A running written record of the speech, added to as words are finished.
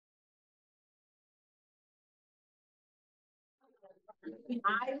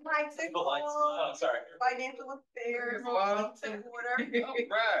I like to call financial affairs to order. Right.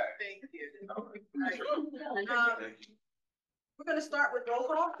 Thank you. We're going to start with roll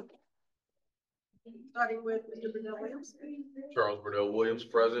call. Starting with Mr. Burnell Williams. Charles Burnell Williams,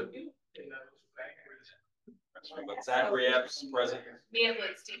 present. Zachary Epps, present. Mia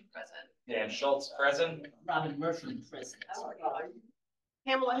Woodstein, present. Dan Schultz, present. Robin Murphy, present.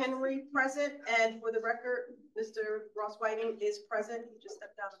 Pamela Henry, present. And for the record, Mr. Ross Whiting is present. He just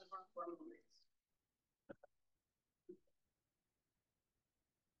stepped out of the room for a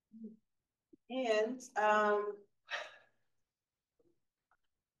moment. And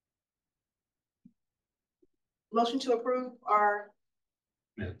motion to approve our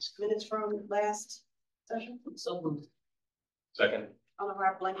minutes from last session. So moved. Second. I don't know why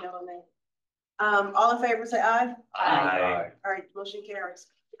I blanked out on that. All in favor, say aye. Aye. All right, motion carries.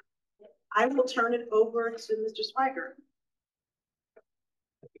 I will turn it over to Mr. Swiger.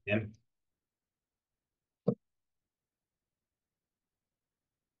 Again.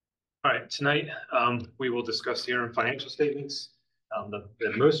 All right, tonight we will discuss the interim financial statements.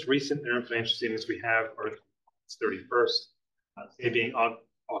 The most recent interim financial statements we have are 31st. It being on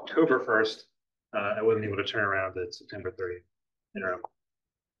October 1st, I wasn't able to turn around the September 30th interim.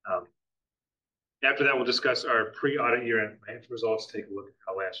 After that, we'll discuss our pre-audit year-end financial results, take a look at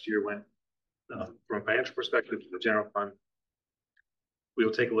how last year went from a financial perspective to the general fund. We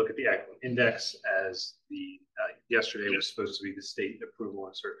will take a look at the ACWIN index, as the yesterday was supposed to be the state approval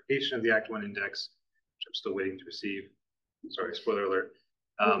and certification of the ACWIN index, which I'm still waiting to receive. Sorry, spoiler alert.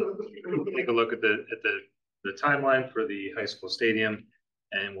 We'll take a look at the timeline for the high school stadium,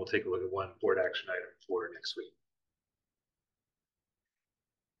 and we'll take a look at one board action item for next week.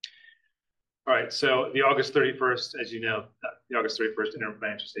 All right, so the August 31st, as you know, the August 31st interim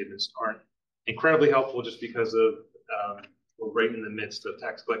financial statements aren't incredibly helpful just because of we're right in the midst of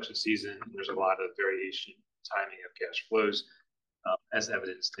tax collection season, and there's a lot of variation in timing of cash flows, as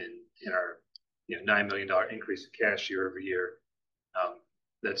evidenced in our $9 million increase in cash year over year.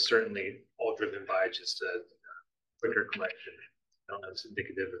 That's certainly all driven by just a quicker collection. I don't know if it's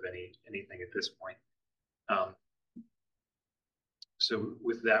indicative of anything at this point. So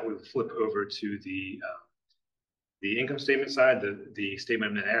with that, we'll flip over to the income statement side, the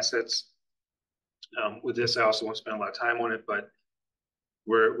statement of net assets. With this, I also won't spend a lot of time on it, but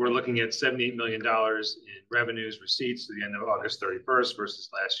we're looking at $78 million in revenues, receipts to the end of August 31st versus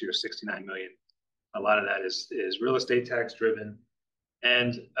last year, $69 million. A lot of that is real estate tax driven.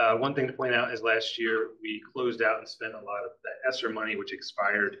 And one thing to point out is last year we closed out and spent a lot of the ESSER money, which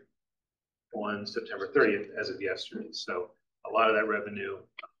expired on September 30th as of yesterday. So a lot of that revenue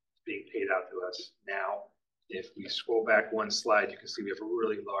is being paid out to us now. If we scroll back one slide, you can see we have a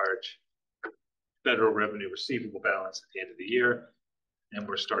really large federal revenue receivable balance at the end of the year, and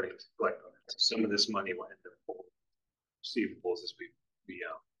we're starting to collect on it. So some of this money will end up receivables as we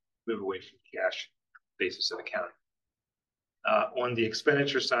move away from cash basis of accounting. On the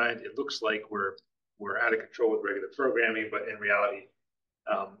expenditure side, it looks like we're out of control with regular programming, but in reality,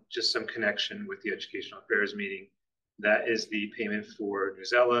 just some connection with the educational affairs meeting. That is the payment for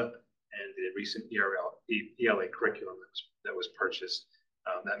Newsella and the recent ELA curriculum that was purchased.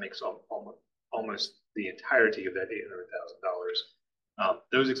 That makes almost the entirety of that $800,000.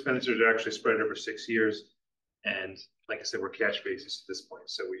 Those expenditures are actually spread over 6 years. And like I said, we're cash basis at this point.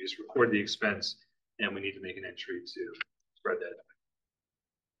 So we just record the expense and we need to make an entry to spread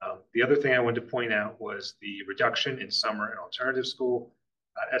that out. The other thing I wanted to point out was the reduction in summer and alternative school.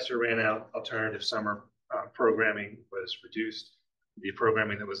 ESSER ran out, alternative summer programming was reduced. The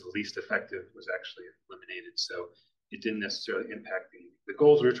programming that was the least effective was actually eliminated. So it didn't necessarily impact the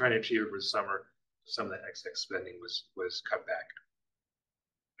goals we were trying to achieve over the summer. Some of the excess spending was cut back.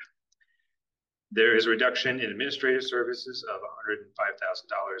 There is a reduction in administrative services of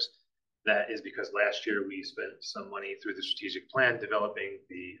 $105,000. That is because last year we spent some money through the strategic plan developing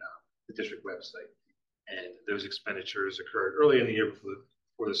the district website. And those expenditures occurred early in the year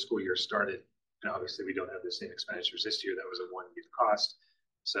before the school year started. And obviously we don't have the same expenditures this year. That was a one-year cost.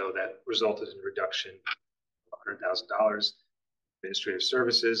 So that resulted in a reduction of $100,000 administrative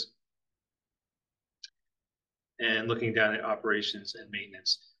services. And looking down at operations and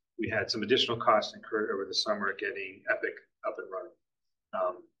maintenance, we had some additional costs incurred over the summer getting Epic up and running.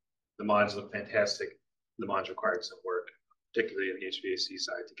 The mods look fantastic. The mods required some work, particularly on the HVAC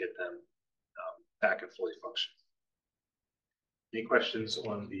side, to get them back and fully functional. Any questions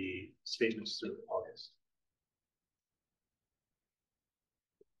on the statements through August?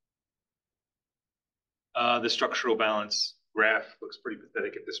 The structural balance graph looks pretty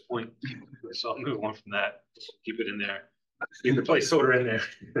pathetic at this point, so I'll move on from that. Keep it in there. Get the placeholder in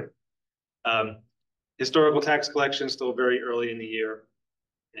there. Historical tax collection still very early in the year.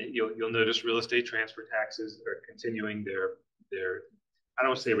 And you'll notice real estate transfer taxes are continuing their I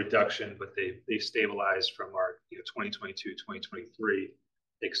don't want to say reduction, but they stabilized from our 2022, 2023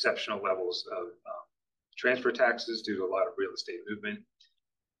 exceptional levels of transfer taxes due to a lot of real estate movement.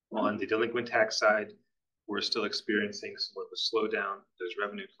 On the delinquent tax side, we're still experiencing somewhat of a slowdown of those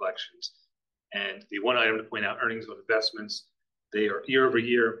revenue collections. And the one item to point out, earnings on investments, they are year over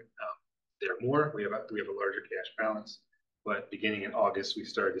year, they're more. We have a larger cash balance, but beginning in August, we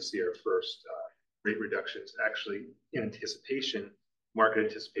started to see our first rate reductions, actually in anticipation, market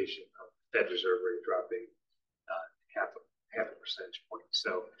anticipation of Fed Reserve rate dropping half a percentage point.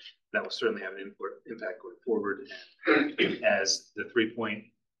 So that will certainly have an impact going forward. And as the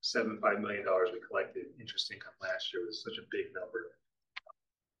 $3.75 million we collected interest income last year was such a big number,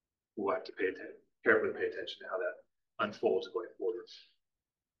 we'll have to carefully pay attention to how that unfolds going forward.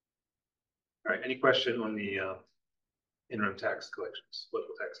 All right, any question on the interim tax collections,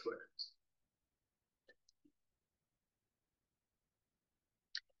 local tax collections?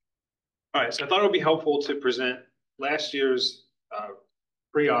 All right, so I thought it would be helpful to present last year's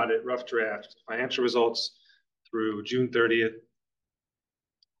pre-audit rough draft financial results through June 30th,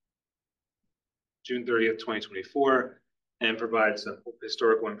 2024, and provide some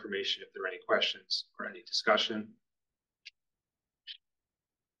historical information if there are any questions or any discussion.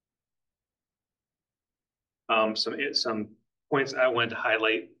 Some points I wanted to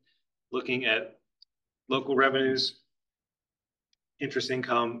highlight, looking at local revenues, interest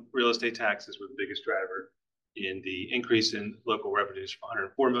income, real estate taxes were the biggest driver in the increase in local revenues from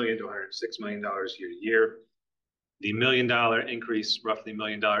 $104 million to $106 million year to year. The $1 million increase, roughly $1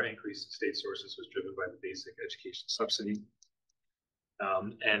 million increase in state sources was driven by the basic education subsidy.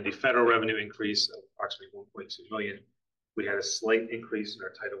 And the federal revenue increase of approximately $1.2 million. We had a slight increase in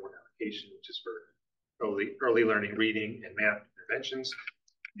our Title I allocation, which is for early learning, reading, and math interventions.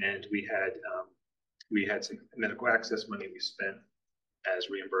 And we had some medical access money we spent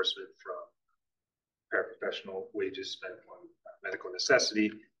as reimbursement from paraprofessional wages spent on medical necessity.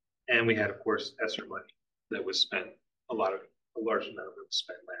 And we had, of course, ESSER money that was spent, a large amount of it was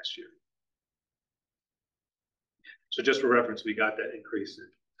spent last year. So just for reference, we got that increase in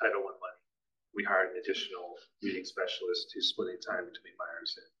Title I money. We hired an additional reading specialist who's splitting time between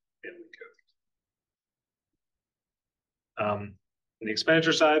Myers and Winco. On the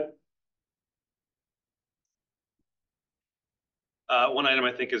expenditure side, one item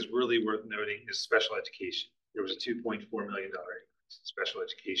I think is really worth noting is special education. There was a $2.4 million increase in special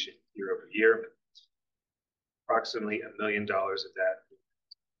education year over year. Approximately $1 million of that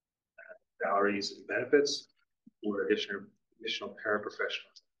salaries and benefits, or additional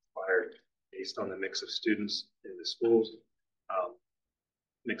paraprofessionals required based on the mix of students in the schools,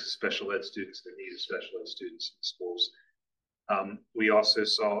 mix of special ed students, the need of special ed students in the schools. We also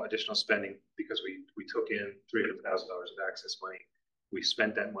saw additional spending because we took in $300,000 of access money. We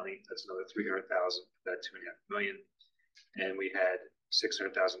spent that money. That's another $300,000, that $2.5 million, and we had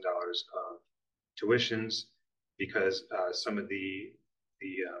 $600,000 of tuitions because some of the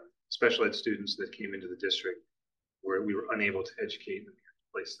special ed students that came into the district we were unable to educate them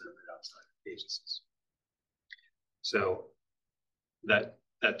and place them at outside agencies. So that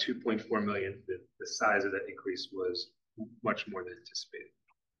 $2.4 million, the size of that increase was much more than anticipated.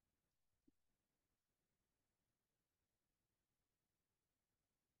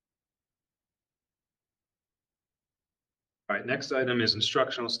 All right, next item is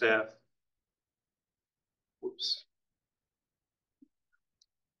instructional staff. Whoops.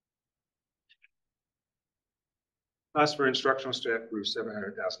 Cost for instructional staff grew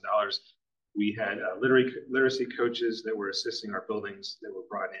 $700,000. We had literacy coaches that were assisting our buildings that were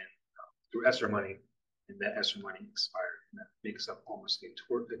brought in through ESSER money, and that ESSER money expired. And that makes up almost the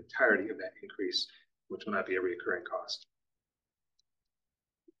entirety of that increase, which will not be a recurring cost.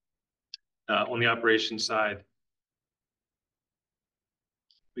 On the operations side,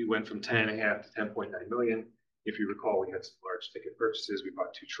 we went from 10.5 to 10.9 million. If you recall, we had some large ticket purchases. We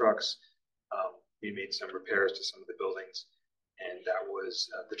bought 2 trucks. We made some repairs to some of the buildings, and that was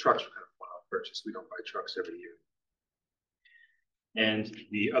the trucks were kind of one-off purchase. We don't buy trucks every year. And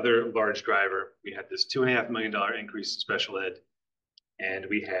the other large driver, we had this $2.5 million increase in special ed, and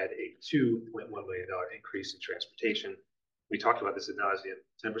we had a $2.1 million increase in transportation. We talked about this ad nauseum,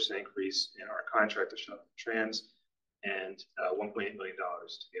 10% increase in our contract to shuttle trans, and $1.8 million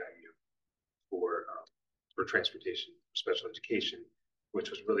to the IU for transportation, special education,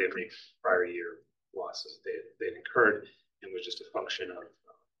 which was really a big prior year losses they'd incurred, and was just a function of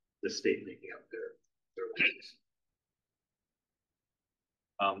the state making up their losses.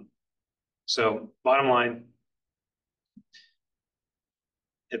 So bottom line,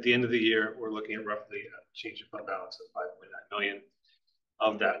 at the end of the year, we're looking at roughly a change in fund balance of 5.9 million.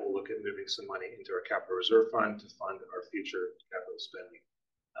 Of that, we'll look at moving some money into our capital reserve fund to fund our future capital spending,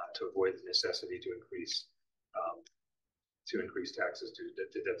 to avoid the necessity to increase taxes to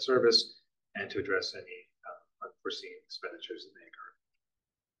debt service and to address any unforeseen expenditures that may occur.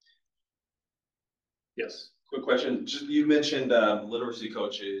 Yes. Quick question. Just you mentioned literacy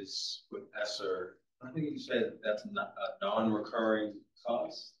coaches with ESSER. I think you said that's not a non-recurring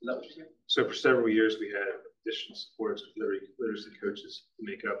cost. Is that what you said? So for several years, we had additional supports with literacy coaches to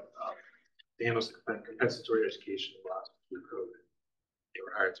make up the handle compensatory education loss through COVID. They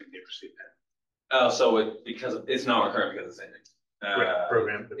were hired through the university. Oh, so because it's not recurring because it's ending.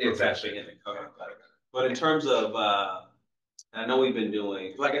 Program. It's actually ending. Okay, got it. But in terms of, I know we've been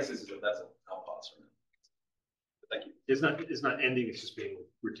doing. Well, I guess that's a cost for me. Thank you. It's not ending. It's just being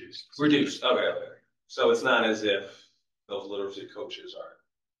reduced. Reduced. Okay. So it's not as if those literacy coaches are.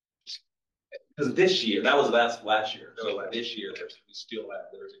 Because this year, that was last year. So this year, we still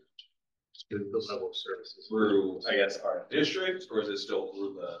have literacy coaches. The level of services Through, I guess, our district, or is it still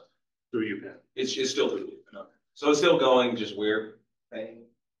through through UPenn? It's still through UPenn. Okay. So it's still going, just we're paying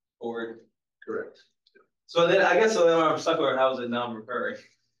for it. Correct. So then I guess I'm stuck with how is it non-recurring?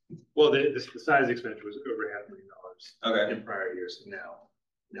 Well, the size expenditure was over $500,000 Okay. in prior years. Now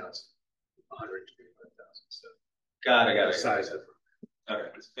it's 125,000. So Got it. the size of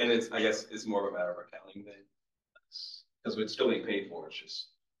Okay. And I guess it's more of a matter of accounting thing. Because we're still being paid for it. It's just.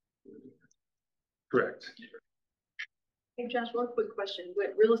 correct. Hey, Josh, one quick question.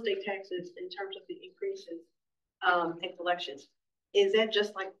 With real estate taxes, in terms of the increases in collections, is that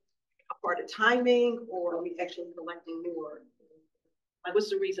just like a part of timing, or are we actually collecting more? Like, what's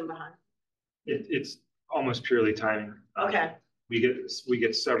the reason behind it? It's almost purely timing. Okay. We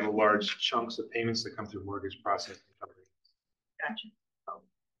get several large chunks of payments that come through mortgage processing companies. Gotcha.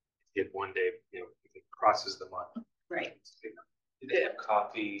 Hit one day, it crosses the month. Right. Do they have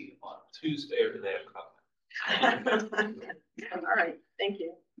coffee on Tuesday or do they have coffee? All right. Thank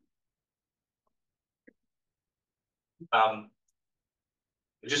you. I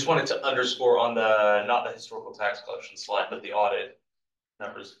just wanted to underscore on not the historical tax collection slide, but the audit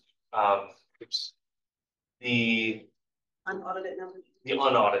numbers. The Unaudited numbers. The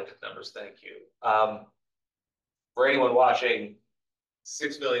unaudited numbers, thank you. For anyone watching,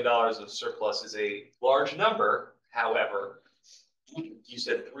 $6 million of surplus is a large number. However, you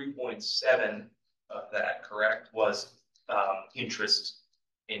said 3.7 of that, correct, was interest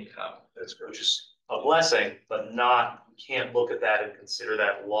income. That's correct. Which is a blessing, but not, you can't look at that and consider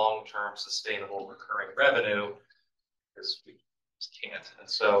that long-term sustainable recurring revenue because we just can't. And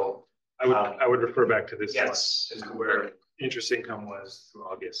so I would refer back to this yes, slide as to where interest income was through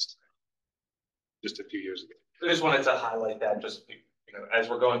August, just a few years ago. I just wanted to highlight that just, as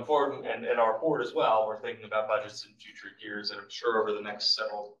we're going forward and our board as well, we're thinking about budgets in future years. And I'm sure over the next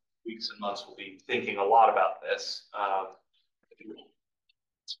several weeks and months, we'll be thinking a lot about this.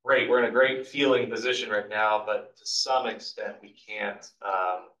 It's great. We're in a great feeling position right now, but to some extent, we can't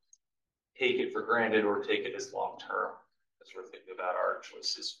take it for granted or take it as long-term as we're thinking about our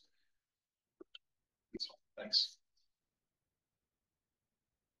choices. So, thanks.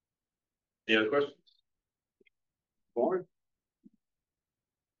 Any other questions? Forward.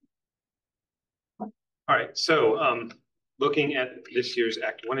 All right, so looking at this year's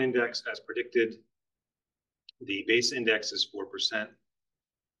Act 1 index as predicted, the base index is 4%.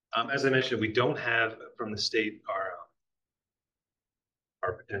 As I mentioned, we don't have from the state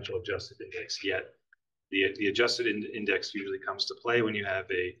our potential adjusted index yet. The adjusted index usually comes to play when you have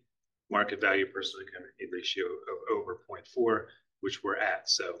a market value personal income ratio of over 0.4, which we're at.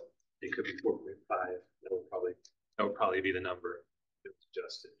 So it could be 4.5. That would probably be the number that's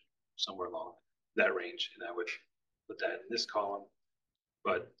adjusted somewhere along that range, and I would put that in this column,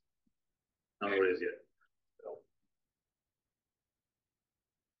 but I don't know what it is yet.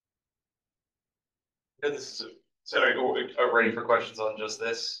 So are we ready for questions on just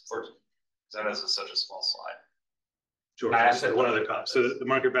this? Or because I know this is such a small slide. Sure. I asked one other comment. So the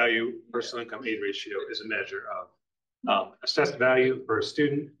market value personal income aid ratio is a measure of assessed value for a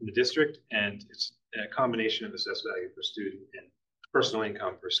student in the district, and it's a combination of assessed value per student and personal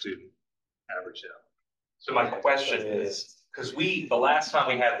income per student averaged out. So my question is, because the last time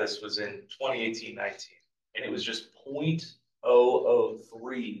we had this was in 2018-19, and it was just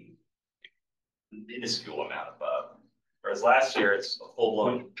 0.003, minuscule amount above. Whereas last year it's a full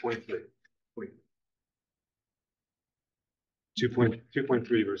blown 0.3.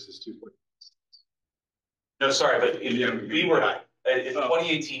 2.3 versus 2. No, sorry, but we were in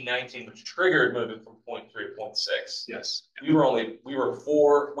 2018-19, which triggered moving from 0.3 to 0.6. Yes. We were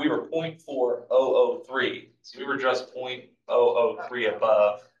 0.4003. So we were just 0.003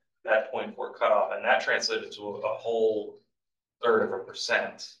 above that 0.4 cutoff, and that translated to a whole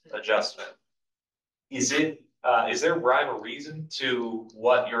 1/3% adjustment. Is there rhyme or reason to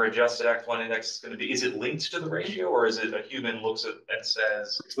what your adjusted Act 1 index is going to be? Is it linked to the ratio, or is it a human looks at and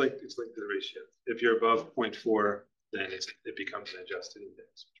says it's linked to the ratio? If you're above 0.4, then it becomes an adjusted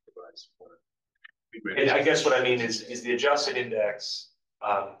index, which provides more. And I guess what I mean is the adjusted index,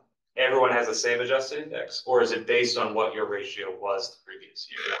 everyone has the same adjusted index, or is it based on what your ratio was the previous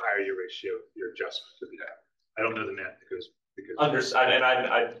year? The higher your ratio, your adjustment to be higher. I don't know the math because I'm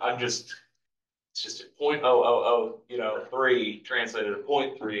just, it's just 0.0003 translated to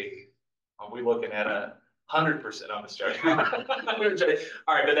 0.3. Are we looking at 100%? I'm just joking. All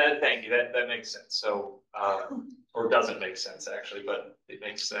right, but thank you. That makes sense. So, or doesn't make sense actually, but it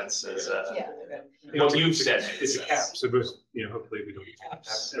makes sense as what you've said. It's a cap, so hopefully we don't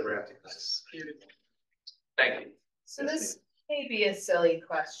ever have to. Thank you. So this may be a silly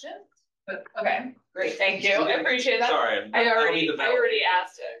question, but okay, great, thank you. I appreciate that. Sorry, I already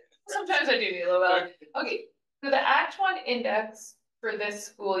asked it. Sometimes I do need a little bit. Okay, so the Act 1 index for this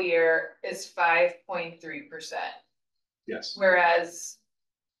school year is 5.3%. Yes. Whereas,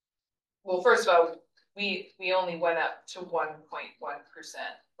 well, first of all, we only went up to 1.1%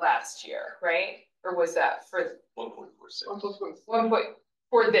 last year, right? Or was that for 1.46?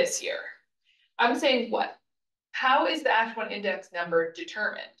 For this year? I'm saying what? How is the Act 1 index number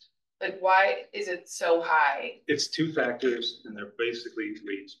determined? Like, why is it so high? It's two factors, and they're basically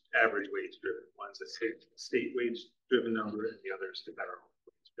average wage driven. One's a state wage driven number, and the other is the federal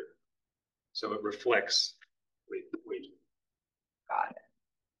wage driven. So it reflects wage. Got it.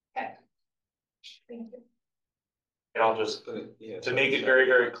 Okay. Thank you. And I'll just, to make it very,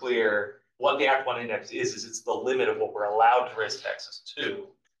 very clear, what the Act 1 index is it's the limit of what we're allowed to raise taxes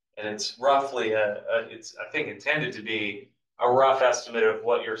to. And it's roughly it's, I think, intended to be a rough estimate of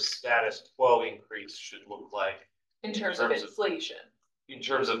what your status quo increase should look like. In terms of inflation. In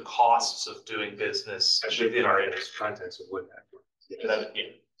terms of costs of doing business within our industry. Context of what that was. Yeah.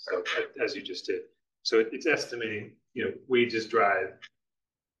 So as you just did. So it's estimating, wages drive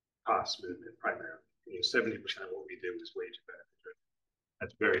cost movement primarily. 70% of what we do is wage and benefit driven.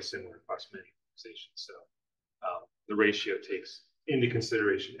 That's very similar across many organizations. So the ratio takes into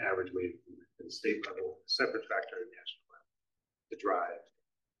consideration average wage movement at the state level, a separate factor at the national level to drive,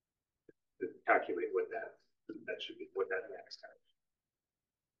 to calculate what that should be, what that max time.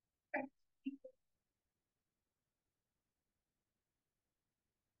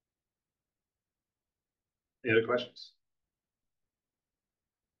 Any other questions?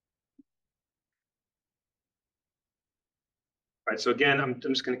 All right, so again, I'm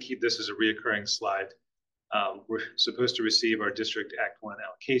just going to keep this as a reoccurring slide. We're supposed to receive our District Act 1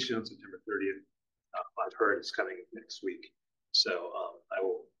 allocation on September 30th. I've heard it's coming next week. So I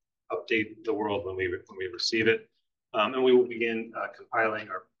will update the world when we receive it. And we will begin compiling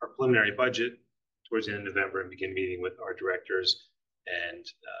our preliminary budget towards the end of November and begin meeting with our directors and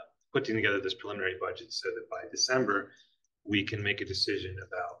putting together this preliminary budget so that by December, we can make a decision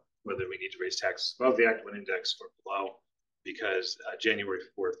about whether we need to raise taxes above the Act 1 index or below, because January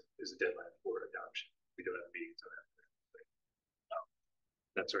 4th is the deadline for adoption. We don't have a meeting until after.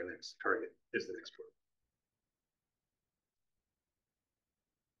 That's our next target, is the next quarter.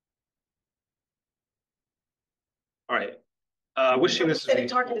 All right. Wishing this the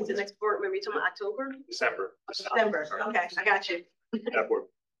target is the next board, maybe talking about October? December. December. Okay, I got you. That board.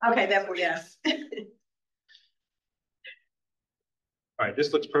 Okay, that board, yes. All right,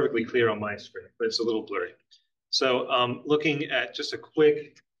 this looks perfectly clear on my screen, but it's a little blurry. So looking at just a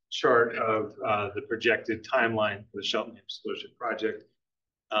quick chart of the projected timeline for the Cheltenham Scholarship Project.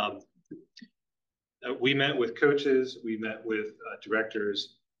 We met with coaches, we met with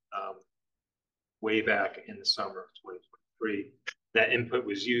directors way back in the summer of 2023. That input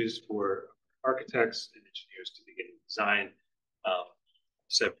was used for architects and engineers to begin to design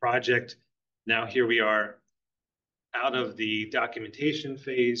said project. Now here we are out of the documentation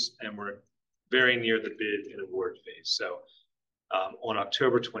phase, and we're very near the bid and award phase. So on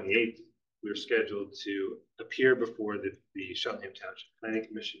October 28th, we're scheduled to appear before the Cheltenham Township Planning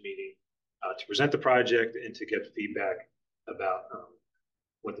Commission meeting to present the project and to get feedback about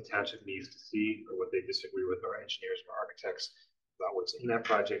what the township needs to see or what they disagree with our engineers or architects about what's in that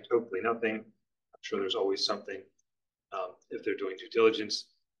project. Hopefully nothing. I'm sure there's always something if they're doing due diligence.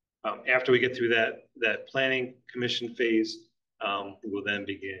 After we get through that planning commission phase, we will then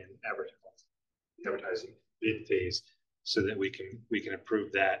begin advertising bid phase. so that we can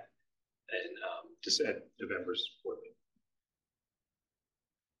approve that and just at November's board meeting.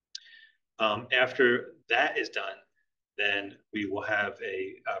 After that is done, then we will have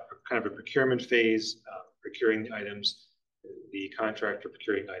a kind of a procurement phase, procuring the items, the contractor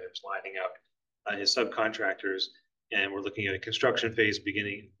procuring items, lining up his subcontractors, and we're looking at a construction phase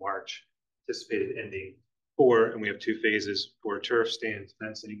beginning in March, anticipated ending and we have 2 phases for turf stands,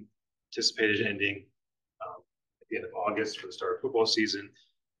 fencing, anticipated ending at the end of August for the start of football season.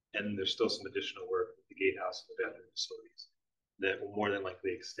 And there's still some additional work with the gatehouse and the bathroom facilities that will more than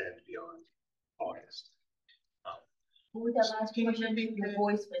likely extend beyond August. What was that last question? Your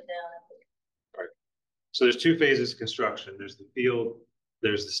voice went down. All right. So there's 2 phases of construction. There's the field,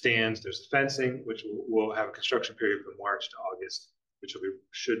 there's the stands, there's the fencing, which will have a construction period from March to August, which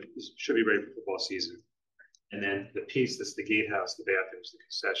should be ready for football season. And then the piece that's the gatehouse, the bathrooms, the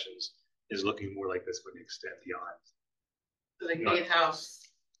concessions is looking more like that's going to extend beyond. So the gatehouse,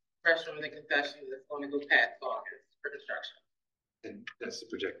 restroom, and the concession is going to go past August for construction. And that's the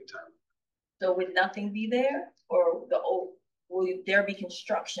projected time. So would nothing be there, or will there be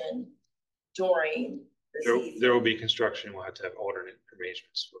construction during the season? There will be construction. We'll have to have alternate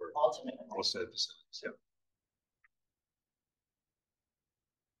arrangements for Alternate. all set facilities. Yep.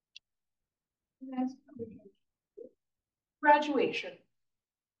 Graduation,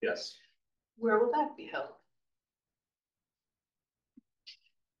 Yes. where will that be held?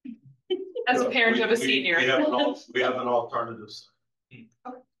 As a parent of a senior. We have an alternative site,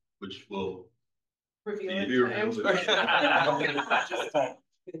 which will Review be it.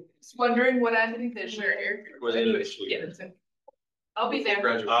 Just wondering what I'm envisioning. Anyways, I'll be there.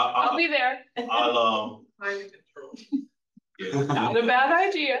 I'll be there. I'll Climate control. yeah, Not a bad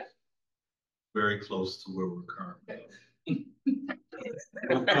idea. very close to where we're currently.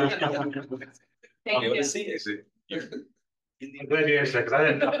 Thank you. I'm glad you answered that because I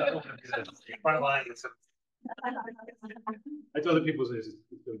didn't know. Front line. I told the people it's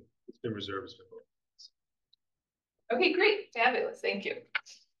been reserved. Okay, great, fabulous, thank you.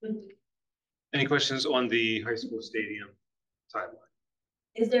 Any questions on the high school stadium timeline?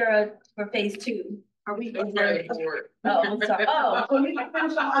 Is there for phase 2? Are we? Is there? Oh, I'm sorry. Oh, I'm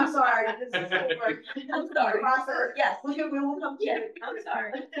sorry. This is so work. I'm sorry. Yes. We will come to Yeah, you. I'm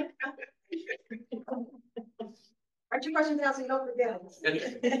sorry. Write your questions down so you don't forget.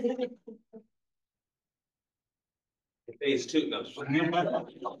 Phase 2, no.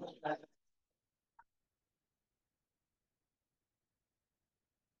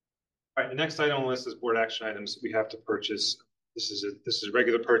 All right, the next item on the list is board action items. We have to purchase. This is a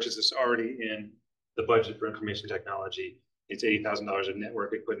regular purchase. It's already in the budget for information technology. It's $80,000 of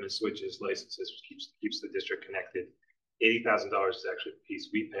network equipment, switches, licenses, which keeps the district connected. $80,000 is actually the piece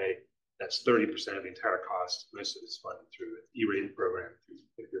we pay. That's 30% of the entire cost. Most of it's funded through an E-rated program,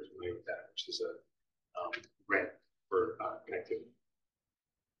 if you're familiar with that, which is a grant for connectivity.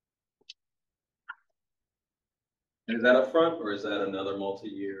 And is that upfront or is that another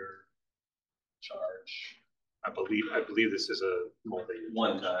multi-year charge? I believe this is a multi-year.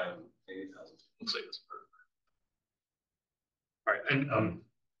 One time, 80,000. Looks like it's perfect. All right,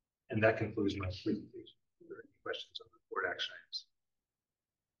 and that concludes my presentation. Are there any questions on the board action items?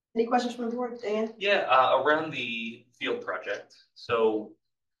 Any questions from the board, Dan? Yeah, around the field project. So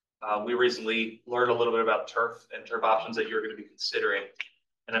we recently learned a little bit about turf and turf options that you're going to be considering.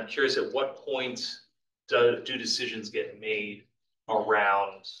 And I'm curious, at what point do decisions get made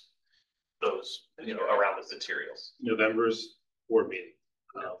around those, around those materials? November's board meeting.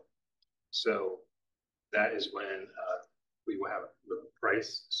 So that is when we will have a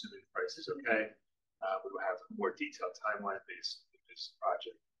price, assuming the price is okay. We will have a more detailed timeline based on this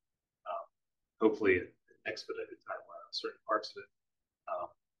project. Hopefully an expedited timeline on certain parts of it.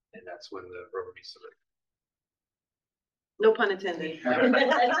 And that's when the rubber meets the road. No pun intended.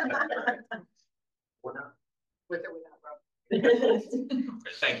 Or not. With or without rubber.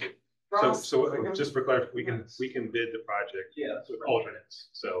 Thank you. So just for clarification, we can bid the project with alternates.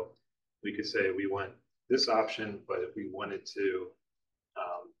 So we could say we want this option, but if we wanted to,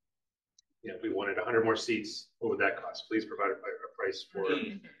 if we wanted 100 more seats, what would that cost? Please provide a price for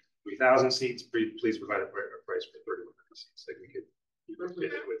 3,000 seats. Please provide a price for 3,100 seats. Like we could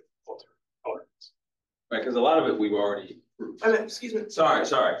bid it with alternates. Right, because a lot of it we've already approved. Excuse me. Sorry.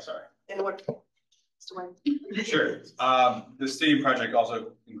 And what? Sure. The stadium project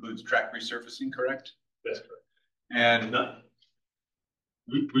also includes track resurfacing, correct? That's correct. And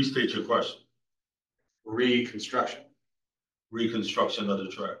Restate your question. reconstruction. Reconstruction of the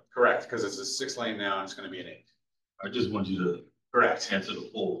track. Correct, because it's a 6-lane now and it's going to be an 8. I just want you to Correct. answer the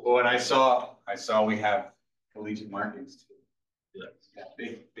full. Well, and I saw we have collegiate markets too. Yeah.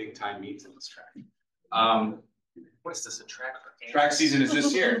 Big time meets on this track. What is this, a track for? Track season is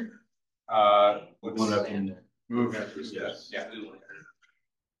this year. One up in there. Move. Yes. Yeah.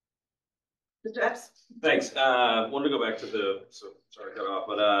 Mr. Epps? Thanks. Wanted to go back to sorry to cut off,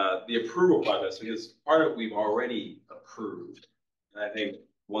 but the approval process, because part of it we've already approved. And I think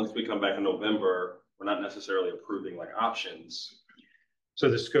once we come back in November, we're not necessarily approving like options. So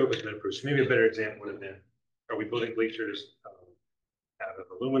the scope has been approved. So maybe a better example would have been, are we building bleachers out of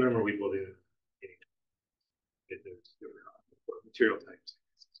aluminum, or are we building material types?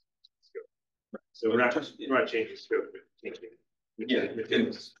 So we're not changing scope, we're changing. Yeah, and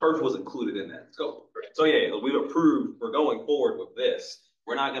PERF was included in that scope. So yeah, we've approved, we're going forward with this.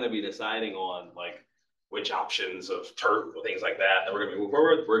 We're not gonna be deciding on like which options of turf or things like that we're gonna move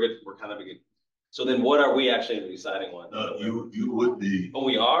forward. We're kind of beginning. So then what are we actually deciding on? You would be. Oh,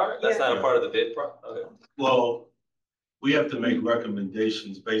 we are? That's Yeah. not a part of the bid okay. Well, we have to make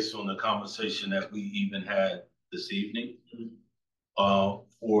recommendations based on the conversation that we even had this evening.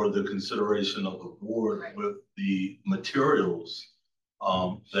 For the consideration of the board with the materials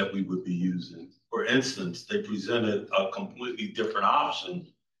that we would be using. For instance, they presented a completely different option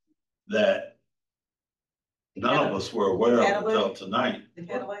that none of us were aware of until tonight. The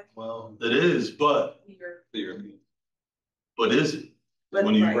Cadillac? Well, it is, but is it? But-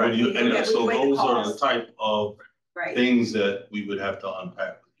 When you, Yeah, and so we weigh the those are the cost. type of Right. things that we would have to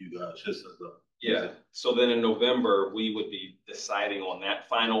unpack with you guys, just as a. Yeah, so then in November, we would be deciding on that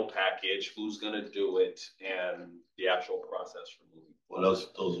final package, who's gonna do it and the actual process for moving. Well, those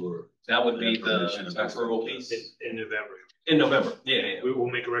were. That would be information the about approval that. piece. In November. In November, yeah. We will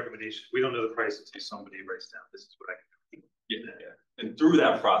make a recommendation. We don't know the price until somebody writes down, this is what I can do. Yeah. And through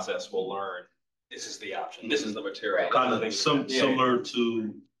that process, we'll learn, this is the option, this is the material. Right. Kind of Yeah. similar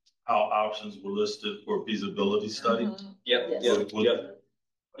to how options were listed for feasibility study. Yep, Yes. yep.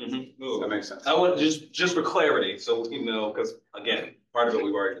 Mhm. That makes sense. I want, just for clarity, so we know, because again, part of it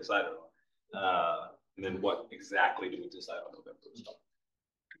we've already decided on. And then what exactly do we decide on November?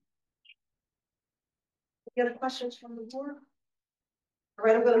 Any other questions from the board? All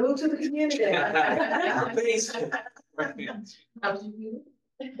right, I'm gonna move to the community.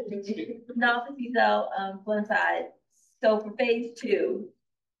 Now, Glenside, so for phase 2,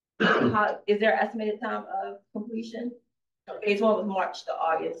 is there an estimated time of completion? So phase 1 was March to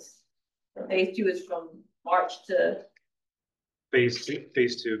August. So phase 2 is from March to Phase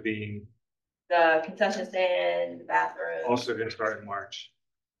two being the concession stand, the bathroom. also gonna start in March.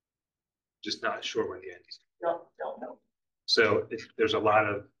 Just not sure when the end is. Don't know. So there's a lot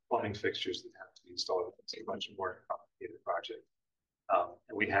of plumbing fixtures that have to be installed. It's a much more complicated project.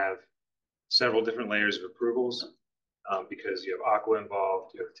 And we have several different layers of approvals because you have Aqua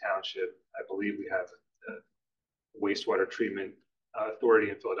involved, you have the township. I believe we have the wastewater treatment authority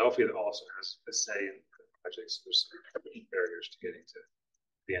in Philadelphia that also has a say in the projects. There's some barriers to getting to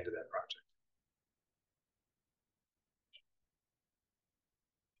the end of that project.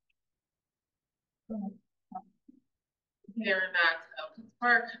 Karen Knox, Elkins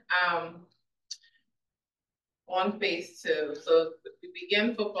Park, on phase 2. So we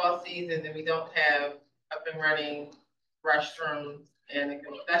begin football season and we don't have up and running restrooms and a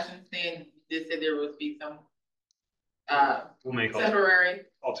concession stand. You did say there would be some We'll make temporary.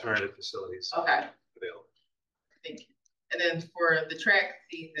 alternative facilities Okay, available. thank you. And then for the track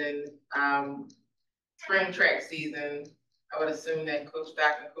season, spring track season, I would assume that Coach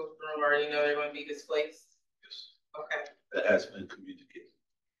Doc and Coach Broom already know they're going to be displaced. Yes, Okay. that has been communicated.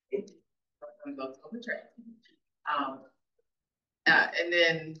 On the track. And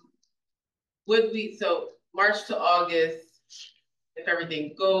then so March to August, if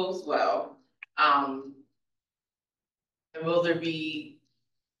everything goes well, and will there be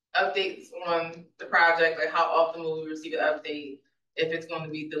updates on the project? Like how often will we receive an update? If it's going to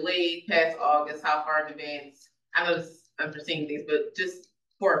be delayed past August, how far in advance? I know this is unforeseen things, but just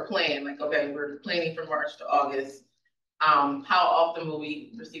for a plan, like, okay, we're planning from March to August. How often will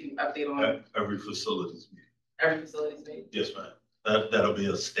we receive an update on Every facilities meeting. every facility's made? Yes, ma'am. That'll be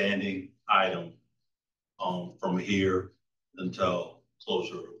a standing item from here until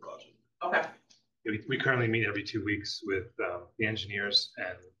closure of the project. Okay. We currently meet every 2 weeks with the engineers,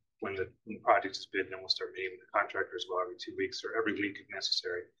 and when the project is bid, then we'll start meeting with the contractors well every 2 weeks or every week if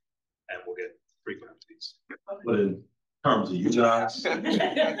necessary, and we'll get frequent updates. But in terms of you guys,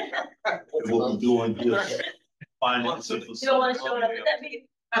 we'll be doing just finance and You don't want to show up at that meeting?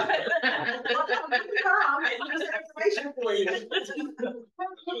 Information for you.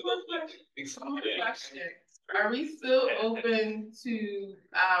 Are we still open to,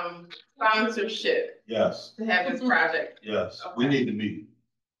 sponsorship Yes, to have this project? yes, we need to meet.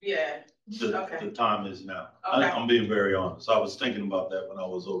 Yeah, The Okay. time is now. Okay. I'm being very honest. I was thinking about that when I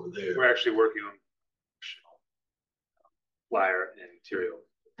was over there. We're actually working on flyer and material.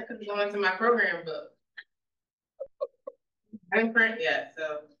 I could go into my program book. I didn't print yet,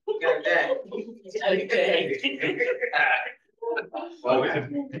 so got that. Well,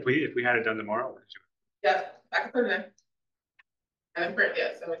 if we had it done tomorrow, Yeah, I can put it in. I didn't print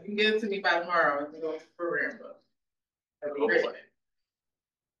yet, so if you can get it to me by tomorrow, I can go into the program book. That'd be great.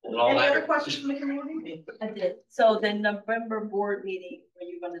 Any other questions from the community? I did. So the November board meeting, where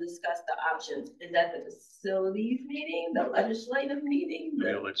you're gonna discuss the options, is that the facilities meeting, the legislative meeting?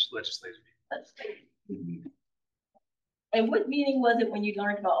 the legislative. And what meeting was it when you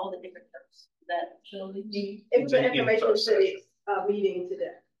learned about all the different terms? That facilities meeting? It was an In information first city, meeting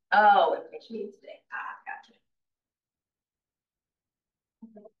today. Oh, information meeting today.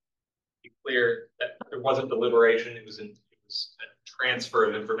 Gotcha. Be clear that there wasn't deliberation, it was a transfer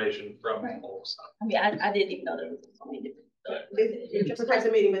of information from Right. all stuff. I mean, I didn't even know there was so many different. It's just a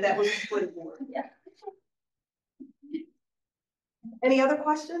private meeting, but that was for the board. Yeah. Any other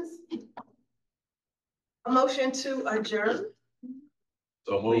questions? A motion to adjourn?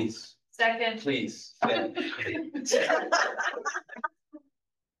 So move. Second. Please.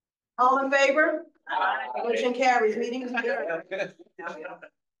 All in favor? Aye. Motion carries, meeting is adjourned.